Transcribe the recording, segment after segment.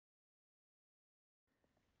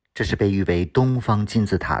这是被誉为东方金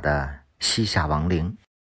字塔的西夏王陵。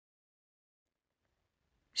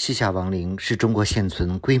西夏王陵是中国现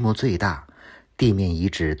存规模最大、地面遗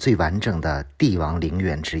址最完整的帝王陵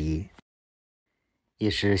园之一，也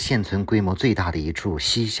是现存规模最大的一处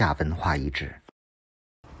西夏文化遗址。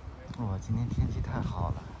今天天气太好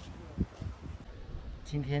了，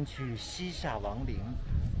今天去西夏王陵。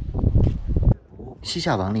西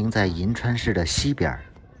夏王陵在银川市的西边，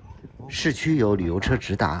市区有旅游车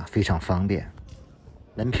直达，非常方便。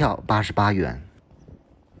门票88元。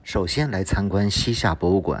首先来参观西夏博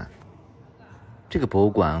物馆。这个博物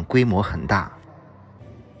馆规模很大。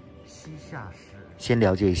先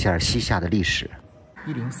了解一下西夏的历史。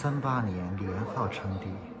1038年李元昊称帝，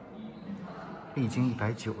历经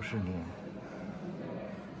190年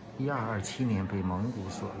，1227年被蒙古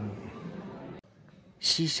所灭。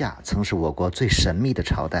西夏曾是我国最神秘的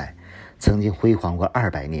朝代，曾经辉煌过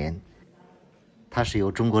200年。它是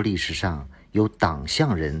由中国历史上由党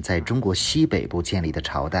项人在中国西北部建立的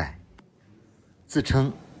朝代，自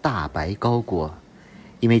称大白高国，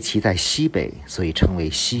因为其在西北，所以称为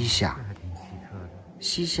西夏。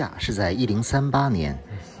西夏是在1038年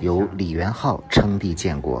由李元昊称帝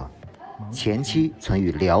建国，前期曾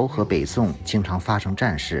与辽和北宋经常发生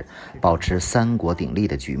战事，保持三国鼎立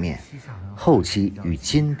的局面，后期与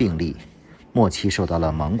金并立，末期受到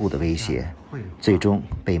了蒙古的威胁，最终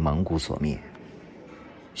被蒙古所灭。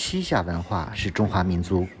西夏文化是中华民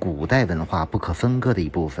族古代文化不可分割的一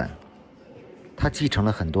部分，它继承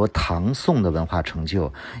了很多唐宋的文化成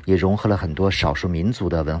就，也融合了很多少数民族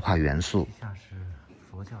的文化元素。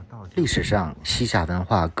历史上，西夏文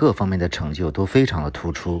化各方面的成就都非常的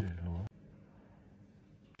突出，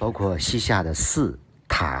包括西夏的寺、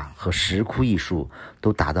塔和石窟艺术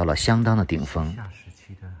都达到了相当的顶峰。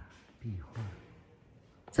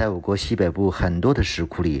在我国西北部很多的石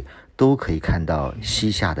窟里都可以看到西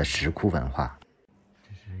夏的石窟文化。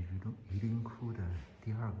这是榆林窟的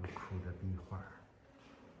第2个窟的壁画，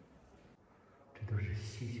这都是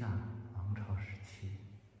西夏王朝时期。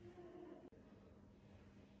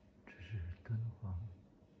这是敦煌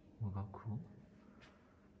莫高窟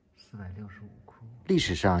，465窟。历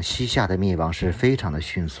史上西夏的灭亡是非常的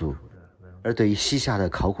迅速，而对于西夏的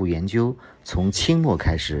考古研究从清末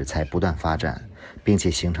开始才不断发展，并且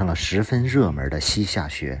形成了十分热门的西夏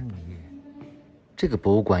学。这个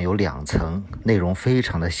博物馆有2层，内容非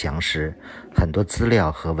常的详实，很多资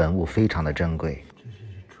料和文物非常的珍贵。这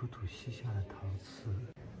是出土西夏的陶瓷，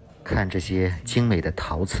看这些精美的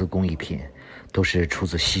陶瓷工艺品，都是出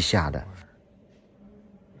自西夏的。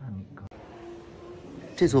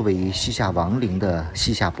这座位于西夏王陵的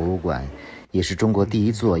西夏博物馆，也是中国第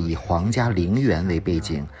一座以皇家陵园为背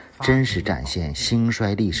景，真实展现兴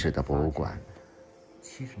衰历史的博物馆。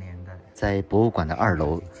在博物馆的2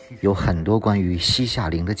楼，有很多关于西夏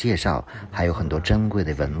陵的介绍，还有很多珍贵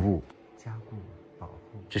的文物。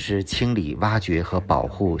这是清理、挖掘和保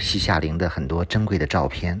护西夏陵的很多珍贵的照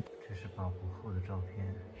片。这是保护后的照片，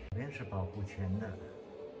左边是保护前的，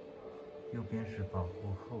右边是保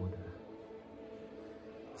护后的，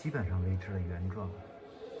基本上维持了原状。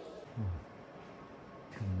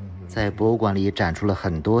在博物馆里展出了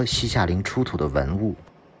很多西夏陵出土的文物，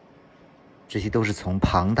这些都是从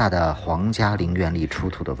庞大的皇家陵园里出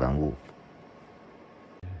土的文物。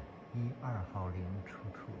1、2号陵出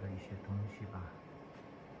土的一些东西吧。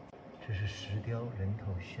这是石雕人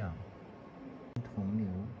头像，铜牛，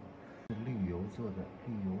绿油做的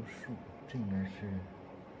绿油树，这应该是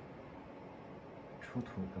出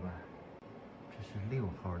土的吧。这是6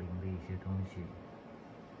号陵的一些东西，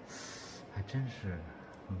还真是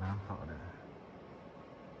蛮好的。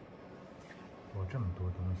这么多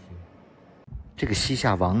东西。这个西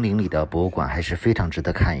夏王陵里的博物馆还是非常值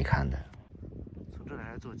得看一看的。从这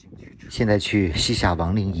来坐景区车，现在去西夏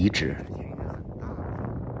王陵遗址。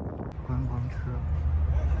观光车。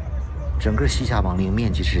整个西夏王陵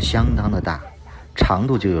面积是相当的大，长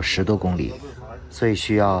度就有10多公里，所以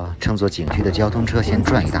需要乘坐景区的交通车先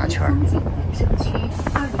转一大圈。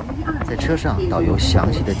在车上，导游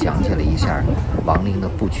详细的讲解了一下王陵的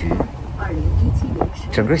布局。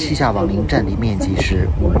整个西夏王陵占地面积是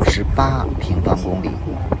58平方公里。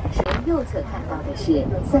右侧看到的是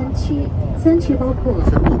3区包括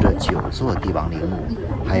分布着9座帝王陵墓，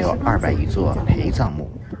还有200余座陪葬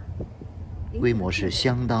墓，规模是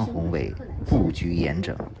相当宏伟，布局严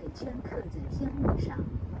整。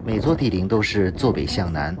每座帝陵都是坐北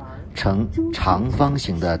向南，呈长方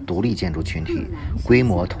形的独立建筑群体，规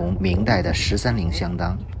模同明代的13陵相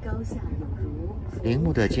当。陵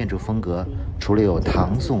墓的建筑风格除了有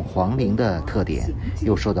唐宋皇陵的特点，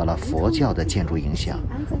又受到了佛教的建筑影响，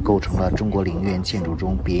构成了中国陵园建筑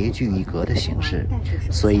中别具一格的形式，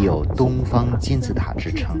所以有东方金字塔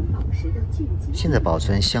之称。现在保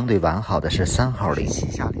存相对完好的是3号陵，西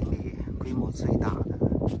夏陵里规模最大的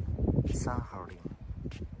3号陵。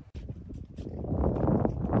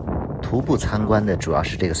徒步参观的主要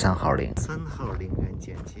是这个3号陵。3号陵园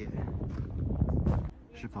简介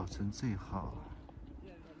是保存最好、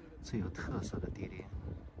最有特色的帝陵，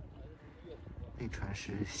被传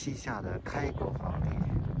是西夏的开国皇帝。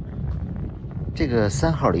这个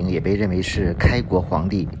3号陵也被认为是开国皇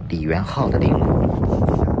帝李元昊的陵墓。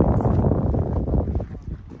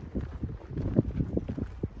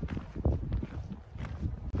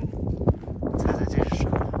猜猜这是什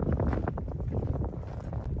么？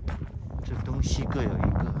这东西各有一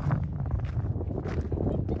个。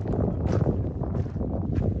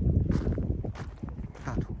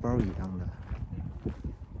大土包一样的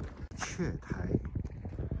阙台，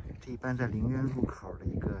这一般在陵园入口的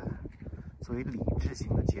一个作为礼制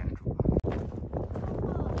性的建筑。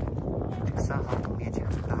这个3号陵面积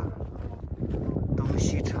很大，东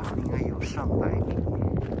西长应该有上百米。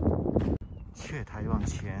阙台往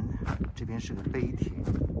前，这边是个碑亭，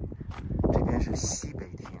这边是西北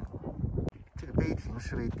亭。这个碑亭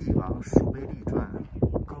是为帝王书碑立传、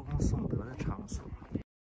歌功颂德的场所。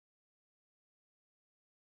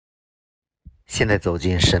现在走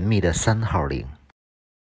进神秘的3号陵。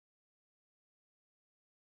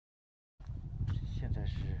现在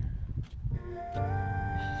是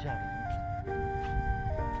西夏陵。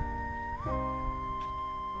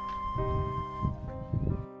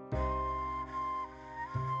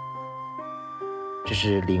这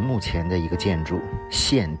是陵墓前的一个建筑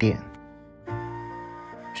献殿，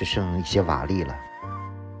只剩一些瓦砾了。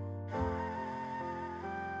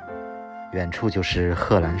远处就是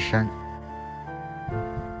贺兰山。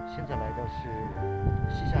现在来到是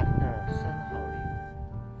西夏陵的3号陵，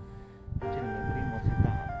这里面规模最大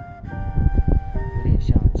的，有点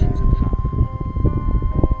像金字塔。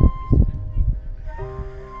再看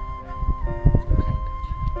一看去。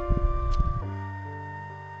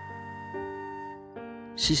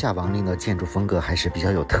西夏王陵的建筑风格还是比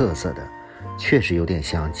较有特色的，确实有点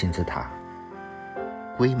像金字塔，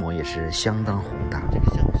规模也是相当宏大。这个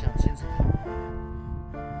像不像金字塔？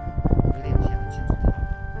有点像金字塔。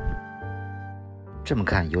这么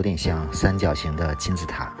看有点像三角形的金字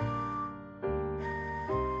塔。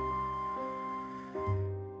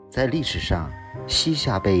在历史上，西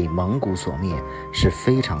夏被蒙古所灭是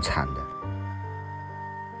非常惨的，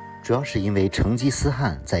主要是因为成吉思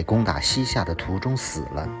汗在攻打西夏的途中死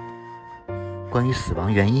了。关于死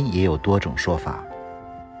亡原因也有多种说法，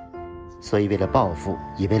所以为了报复，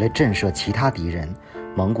也为了震慑其他敌人，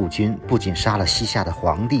蒙古军不仅杀了西夏的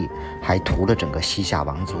皇帝，还屠了整个西夏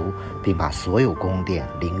王族，并把所有宫殿、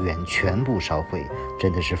陵园全部烧毁，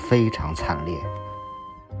真的是非常惨烈。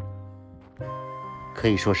可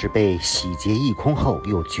以说是被洗劫一空后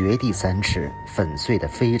又掘地3尺，粉碎得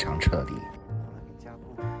非常彻底。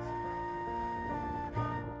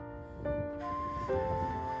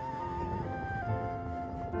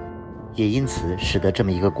也因此使得这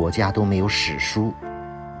么一个国家都没有史书，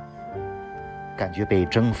感觉被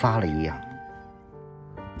蒸发了一样。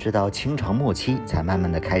直到清朝末期才慢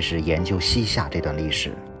慢的开始研究西夏这段历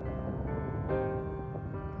史。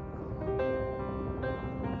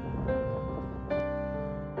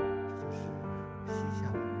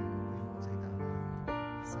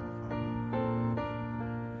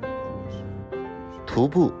徒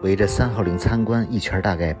步围着3号陵参观一圈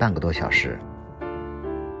大概半个多小时。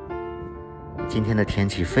今天的天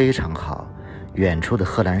气非常好，远处的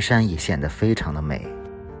贺兰山也显得非常的美。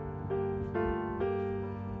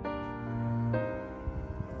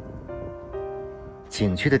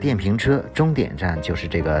景区的电瓶车终点站就是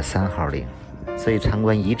这个3号陵，所以参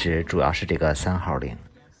观遗址主要是这个3号陵。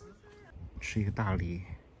吃一个大梨，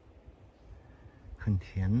很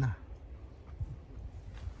甜呐。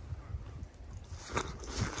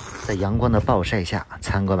在阳光的暴晒下，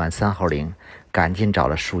参观完3号陵，赶紧找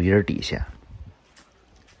了树荫底下。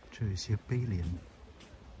这有些碑林。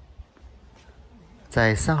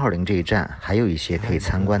在3号陵这一站，还有一些可以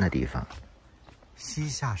参观的地方。西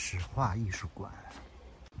夏史画艺术馆，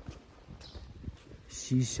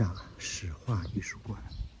西夏史画艺术馆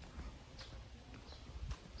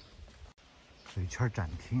有一圈展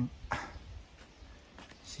厅，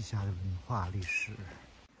西夏的文化历史。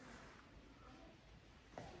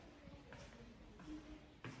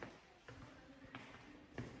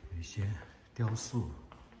有一些雕塑、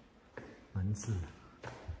文字、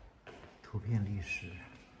图片历史。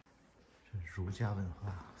这是儒家文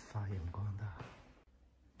化发扬光大。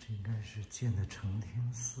这应该是建的承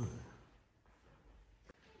天寺。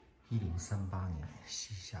1038年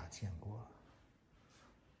西夏建国。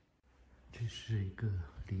这是一个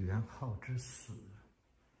李元昊之死。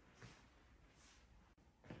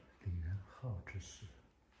李元昊之死，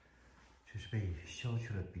这是被削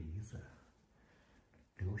去了鼻子，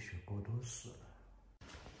流血过多死了。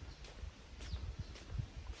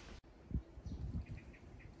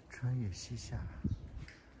穿越西夏，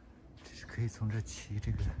这是可以从这骑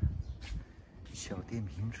这个小电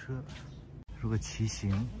瓶车。如果骑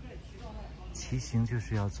行就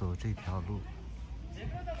是要走这条路。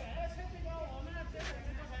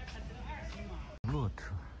骆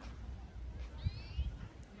驼。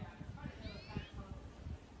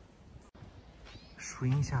树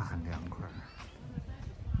荫下很凉快。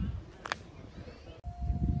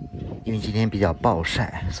因为今天比较暴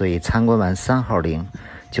晒，所以参观完3号陵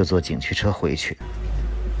就坐景区车回去。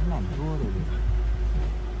蛮多的。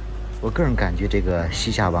我个人感觉这个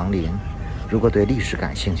西夏王陵，如果对历史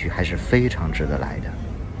感兴趣，还是非常值得来的。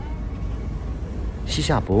西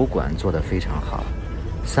夏博物馆做得非常好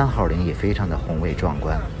，3号陵也非常的宏伟壮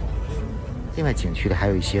观。另外，景区里还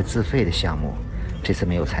有一些自费的项目，这次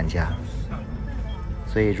没有参加。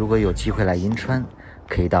所以，如果有机会来银川，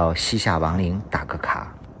可以到西夏王陵打个卡。